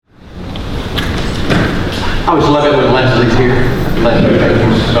I always love it when Leslie's here. Leslie, thank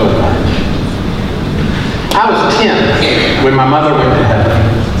you so much. I was 10 when my mother went to heaven.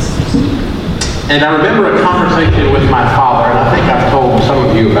 And I remember a conversation with my father, and I think I've told some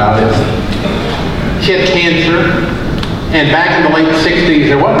of you about it. She had cancer, and back in the late 60s,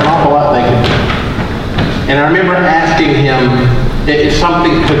 there wasn't an awful lot they could do. And I remember asking him if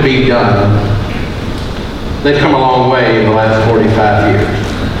something could be done. They've come a long way in the last 45 years.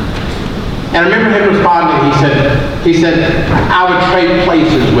 And I remember him responding, he said, I would trade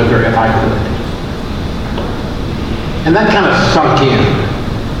places with her if I could. And that kind of sunk in.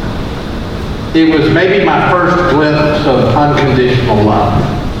 It was maybe my first glimpse of unconditional love,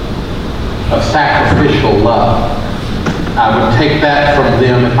 of sacrificial love. I would take that from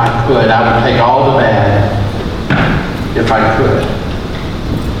them if I could. I would take all the bad if I could.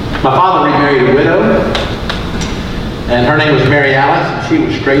 My father remarried a widow, and her name was Mary Alice, and she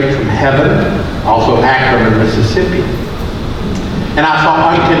was straight from heaven, also Akron, Mississippi. And I saw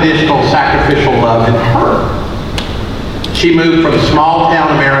unconditional sacrificial love in her. She moved from small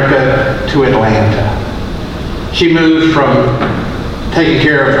town America to Atlanta. She moved from taking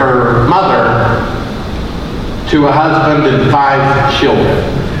care of her mother to a husband and 5 children.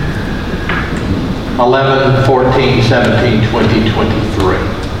 11, 14, 17, 20, 23.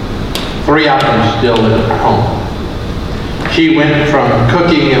 3 of them still live at home. She went from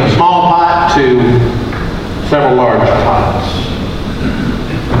cooking in a small pot to several large pots.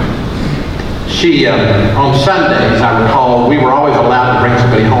 She, on Sundays, I recall, we were always allowed to bring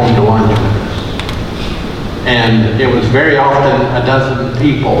somebody home to lunch with us. And it was very often a dozen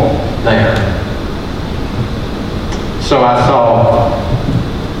people there. So I saw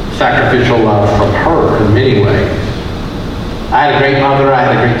sacrificial love from her in many ways. I had a great mother, I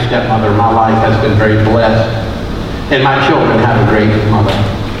had a great stepmother. My life has been very blessed. And my children have a great mother.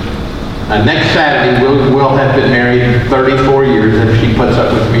 Next Saturday, we'll have been married 34 years if she puts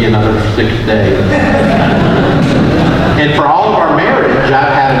up with me another 6 days. And for all of our marriage,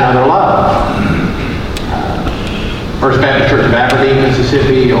 I've had another love. First Baptist Church of Aberdeen,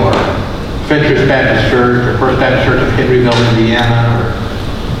 Mississippi, or Fentress Baptist Church, or First Baptist Church of Henryville, Indiana, or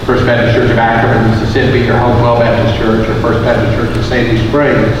First Baptist Church of Akron, Mississippi, or Hopewell Baptist Church, or First Baptist Church of Sandy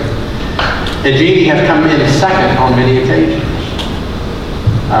Springs. And Jeannie has come in second on many occasions.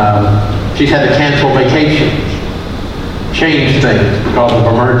 She's had to cancel vacations, change things because of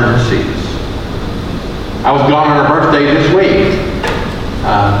emergencies. I was gone on her birthday this week.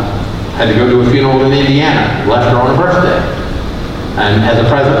 Had to go to a funeral in Indiana. Left her on her birthday. And as a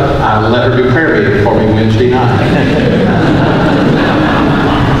present, I let her do prayer meeting for me Wednesday night.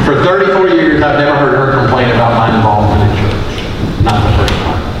 For 34 years, I've never heard her complain about my involvement in church. Not the first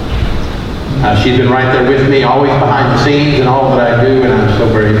time. She's been right there with me, always behind the scenes in all that I do, and I'm so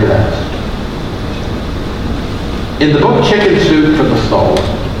very blessed. In the book Chicken Soup for the Soul,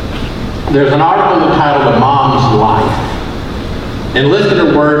 there's an article entitled A Mom's Life. And listed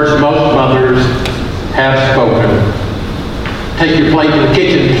are words most mothers have spoken. Take your plate to the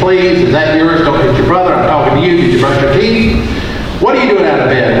kitchen, please. Is that yours? Don't hit your brother. I'm talking to you. Did you brush your teeth? What are you doing out of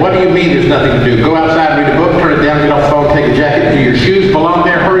bed? What do you mean there's nothing to do? Go outside, read a book, turn it down, get off the phone, take a jacket. Do your shoes belong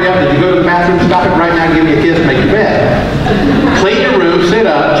there? Hurry up. Did you go to the bathroom? Stop it right now and give me a kiss. Make your bed. Clean your room. Sit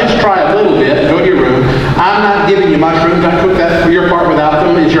up. Just try a little bit. Go to your room. I'm not giving you mushrooms. I cooked that for your part without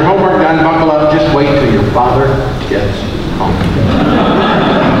them. Is your homework done? Buckle up. Just wait till your father gets home.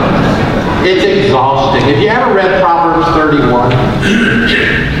 It's exhausting. Have you ever read Proverbs 31?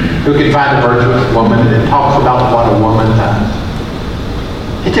 Who can find a virtuous woman? And it talks about what a woman does.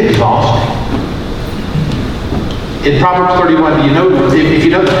 It's exhausting. In Proverbs 31, do you know, if you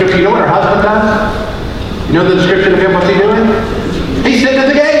know the scripture, you know what her husband does? You know the description of him, what's he doing? He's sitting at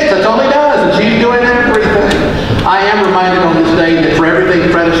the gates, that's all he does, and she's doing everything. I am reminded on this day that for everything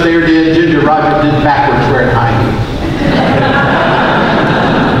Fred Astaire did, Ginger Rogers did backwards wearing high heels.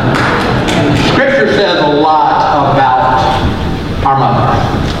 Scripture says a lot about our mothers.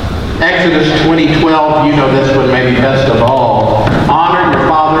 Exodus 20:12, you know this one maybe best of all. Honor your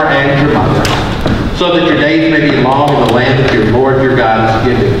father and your mother, so that your days may be long in the land that your Lord your God is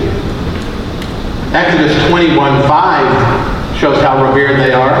giving you. Exodus 21:5 shows how revered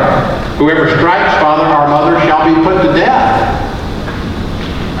they are. Whoever strikes father or mother shall be put to death.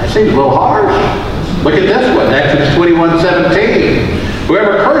 That seems a little harsh. Look at this one, Exodus 21:17.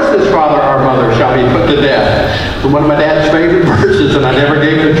 Whoever curses father or mother shall be put to death. It's one of my dad's favorite verses, and I never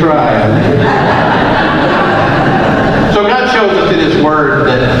gave it a try. So God shows us in His Word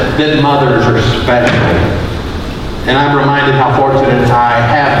that mothers are special. And I'm reminded how fortunate I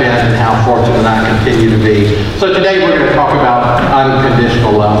have been and how fortunate I continue to be. So today we're going to talk about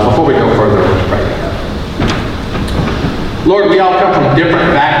unconditional love. Before we go further, let's pray together. we all come from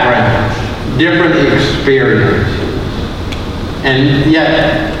different backgrounds, different experiences, and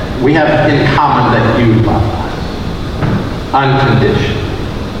yet we have in common that you love us unconditionally.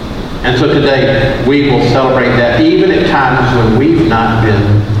 And so today we will celebrate that even at times when we've not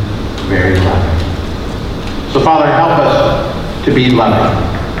been very loving. So Father, help us to be loving.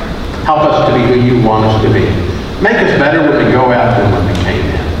 Help us to be who you want us to be. Make us better when we go out than when we came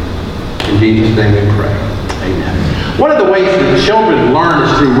in. In Jesus' name we pray. Amen. One of the ways that children learn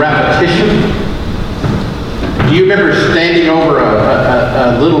is through repetition. Do you remember standing over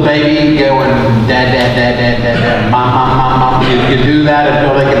a little baby going, dad, dad, dad, dad, dad, dad, mom, mom, mom, mom? You do that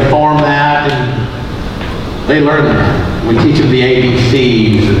until they can form that, and they learn that. We teach them the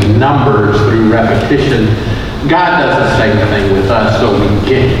ABCs and numbers through repetition. God does the same thing with us, so we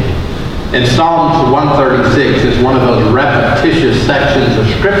get it. And Psalms 136 is one of those repetitious sections of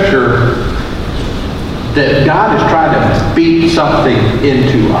Scripture that God is trying to feed something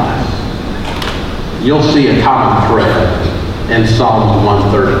into us. You'll see a common thread in Psalms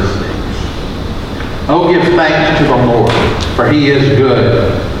 136. Oh, give thanks to the Lord, for he is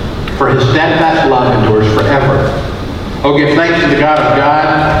good, for his steadfast love endures forever. Oh, give thanks to the God of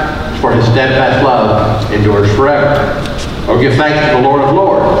God, for his steadfast love endures forever. Oh, give thanks to the Lord of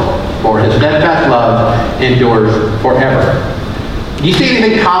Lords, for his steadfast love endures forever. Do you see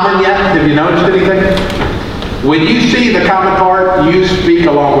anything common yet? Have you noticed anything? When you see the common part, you speak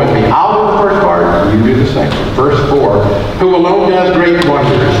along with me. I'll do the first part, you do the second. Verse 4, who alone does great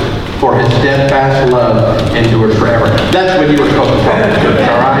wonders, for his steadfast love endures forever. That's when you were supposed to talk in church,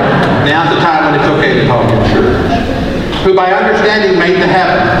 all right? Now's the time when it's okay to talk in church. Who by understanding made the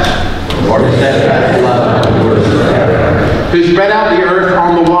heavens, for his steadfast love endures forever. Who spread out the earth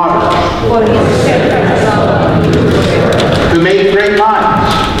on the waters, for his steadfast love endures forever. Who made great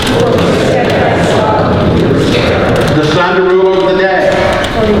lights, for his steadfast love endures forever. The sun to rule over the day,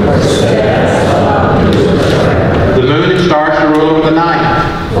 for his steadfast love endures forever. The moon and stars to rule over the night,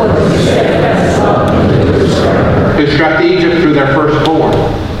 for his steadfast love endures forever. Who struck Egypt through their firstborn,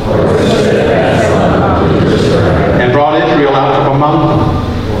 for his steadfast love endures forever. And brought Israel out from among them,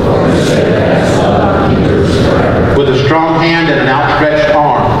 for his steadfast love endures forever. With a strong hand and an outstretched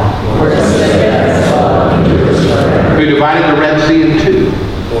arm, for his steadfast love endures forever. Who divided the Red Sea in two,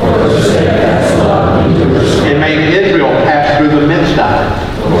 for his steadfast love endures forever. And made Israel pass through the midst of it,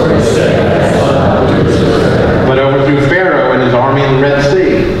 for his steadfast love endures forever. But overthrew Pharaoh and his army in the Red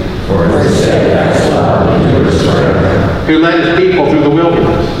Sea, for his steadfast love endures forever. Who led his people through the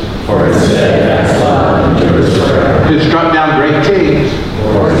wilderness, for his steadfast love endures forever. Who struck down great kings,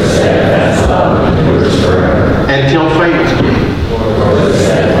 for his steadfast love endures forever. And killed famous kings, for his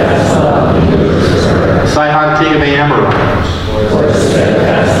steadfast love endures forever. Sihon, king of the Amorites, for his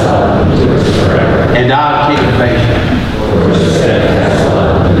steadfast love endures forever. And Og, king of Bashan, for his steadfast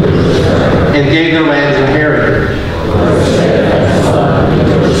love endures forever. And gave their lands a heritage, for his steadfast love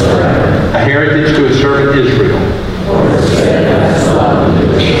endures forever. A heritage to his servant Israel, for his steadfast love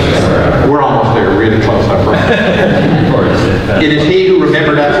endures forever. We're almost there, really close, I promise. It is he who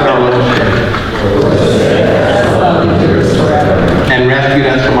remembered us in our little state, and rescued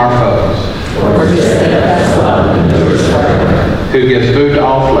us from our foes, who gives food to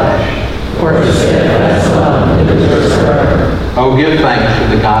all flesh. Oh, give thanks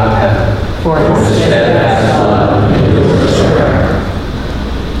to the God of heaven, for his steadfast love endures forever.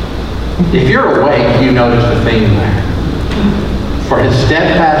 If you're awake, you notice the theme there. For his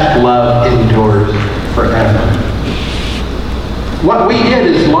steadfast love endures forever. What we did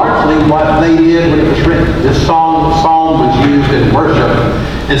is largely what they did when it was written. This psalm was used in worship,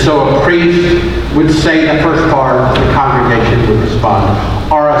 and so a priest would say the first part, the congregation would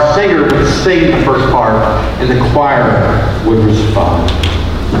respond. Or a singer would sing the first part, and the choir would respond.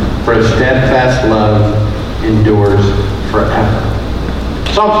 For his steadfast love endures forever.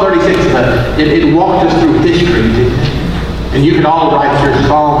 Psalm 36, it walked us through history, didn't it? And you could all write your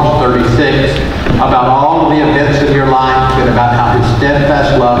Psalms 36 about all of the events in your life and about how his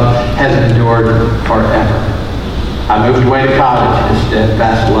steadfast love has endured forever. I moved away to college, his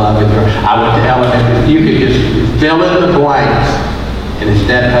steadfast love endured. I went to elementary. You could just fill in the blanks, and his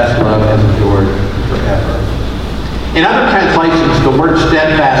steadfast love has endured forever. In other translations, the word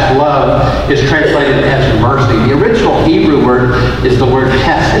steadfast love is translated as mercy. The original Hebrew word is the word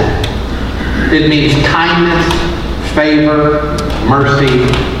hesed. It means kindness, favor, mercy,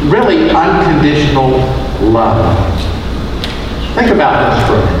 really unconditional love. Think about this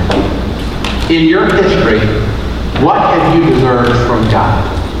for a minute. In your history, what have you deserved from God?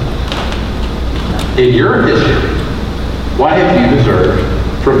 In your history, what have you deserved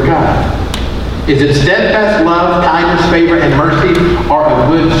from God? Is it steadfast love, kindness, favor, and mercy, or a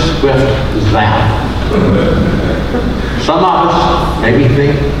good, swift zap? Some of us maybe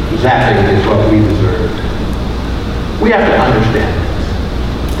think zapping is what we deserve. We have to understand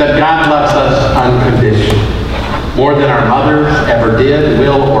that God loves us unconditionally, more than our mothers ever did,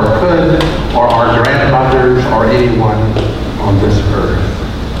 will, or could, or our grandmothers, or anyone on this earth.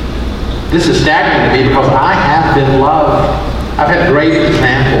 This is staggering to me because I have been loved. I've had great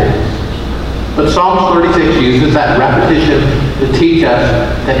examples. But Psalms 36 uses that repetition to teach us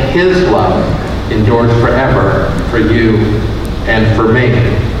that His love endures forever for you and for me.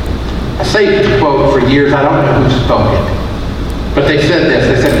 I say this quote for years. I don't know who spoke it. But they said this.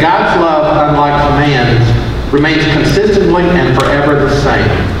 They said, God's love, unlike man's, remains consistently and forever the same.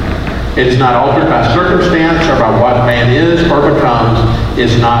 It is not altered by circumstance or by what man is or becomes,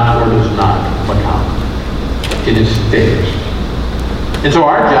 is not or does not become. It is fixed. And so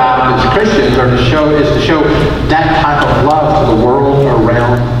our job as Christians is to show that type of love to the world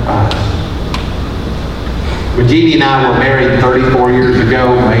around us. When Jeannie and I were married 34 years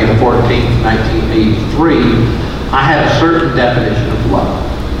ago, May the 14th, 1983, I had a certain definition of love.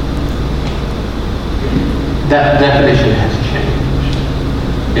 That definition has changed.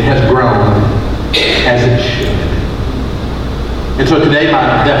 It has grown as it should. And so today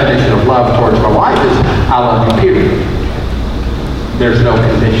my definition of love towards my wife is I love you, period. There's no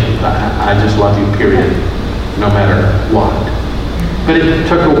conditions. I just love you, period, no matter what. But it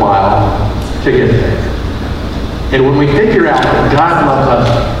took a while to get there. And when we figure out that God loves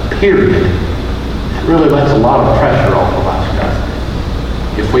us, period, it really lets a lot of pressure off of us, guys.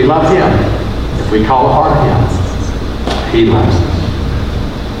 If we love Him, if we call upon Him, He loves us.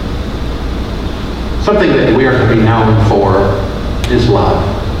 Something that we are to be known for is love.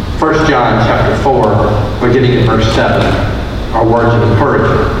 1 John chapter 4, beginning at verse 7, are words of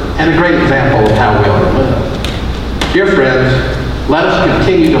encouragement and a great example of how we ought to live. Dear friends, let us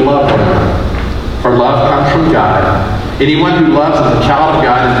continue to love one another, for love comes from God. Anyone who loves is a child of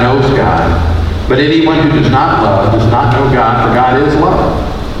God and knows God. But anyone who does not love does not know God, for God is love.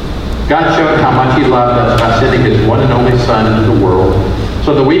 God showed how much He loved us by sending His one and only Son into the world,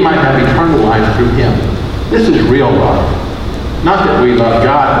 so that we might have eternal life through Him. This is real love. Not that we love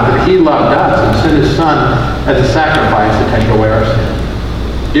God, but that He loved us and sent His Son as a sacrifice to take away our sin.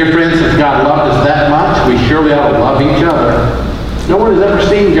 Dear friends, if God loved us that much, we surely ought to love each other. No one has ever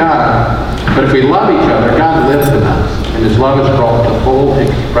seen God, but if we love each other, God lives in us, and His love is brought to full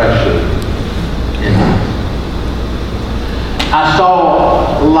expression in us. I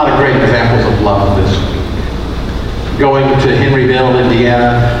saw a lot of great examples of love this week. Going to Henryville,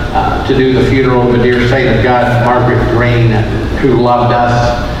 Indiana, to do the funeral of a dear saint of God, Margaret Green, who loved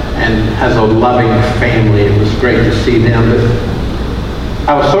us and has a loving family. It was great to see them. But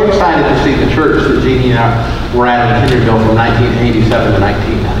I was so excited to see the church that Jeannie and I were at in Henryville from 1987 to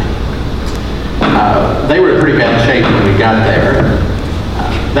 1990. They were in pretty bad shape when we got there.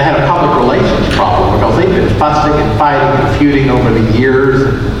 They had a public relations problem because they've been fussing and fighting and feuding over the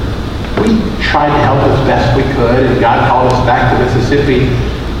years. We tried to help as best we could, and God called us back to Mississippi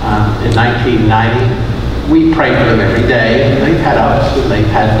in 1990. We prayed for them every day. They've had ups and they've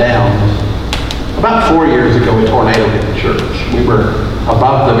had downs. About 4 years ago, a tornado hit the church. We were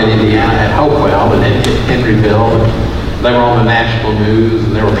above them in Indiana at Hopewell, and it hit Henryville. They were on the national news,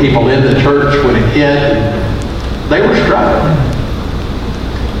 and there were people in the church when it hit, and they were struggling.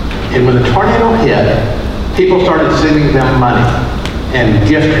 And when the tornado hit, people started sending them money and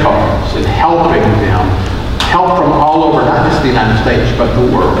gift cards and helping them. Help from all over, not just the United States, but the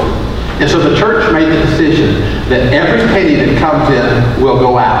world. And so the church made the decision that every penny that comes in will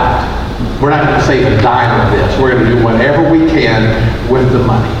go out. We're not going to save a dime of this. We're going to do whatever we can with the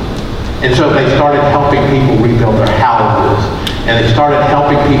money. And so they started helping people rebuild their houses. And they started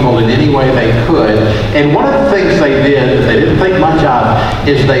helping people in any way they could. And one of the things they did that they didn't think much of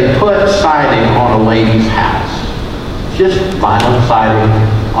is they put siding on a lady's house. Just vinyl siding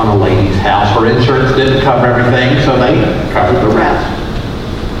on a lady's house. Her insurance didn't cover everything, so they covered the rest.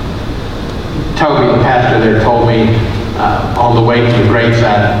 Toby, the pastor there, told me on the way to the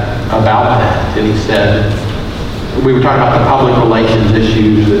graveside about that. And he said, we were talking about the public relations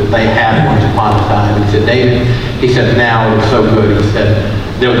issues that they had once upon a time. And he said, David, he said, now it's so good. He said,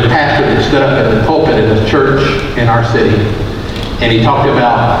 there was a pastor that stood up at the pulpit at a church in our city. And he talked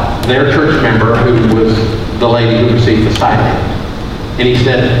about their church member who was the lady who received the siding. And he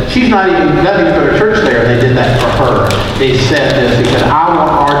said, she's not even go to church there. They did that for her. He said this. He said, I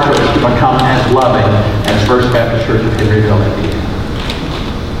want our church to become as loving as First Baptist Church of Henryville, Indiana.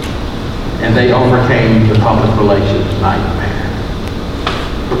 And they overcame the public relations nightmare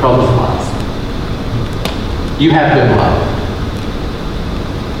because of love. You have been loved.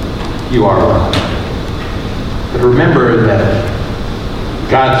 You are loved. But remember that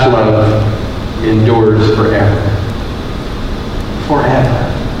God's love endures forever.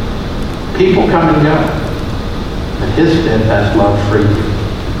 Forever. People come and go. But his steadfast love for you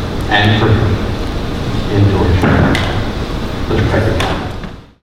and for me endures forever. Let's pray to God.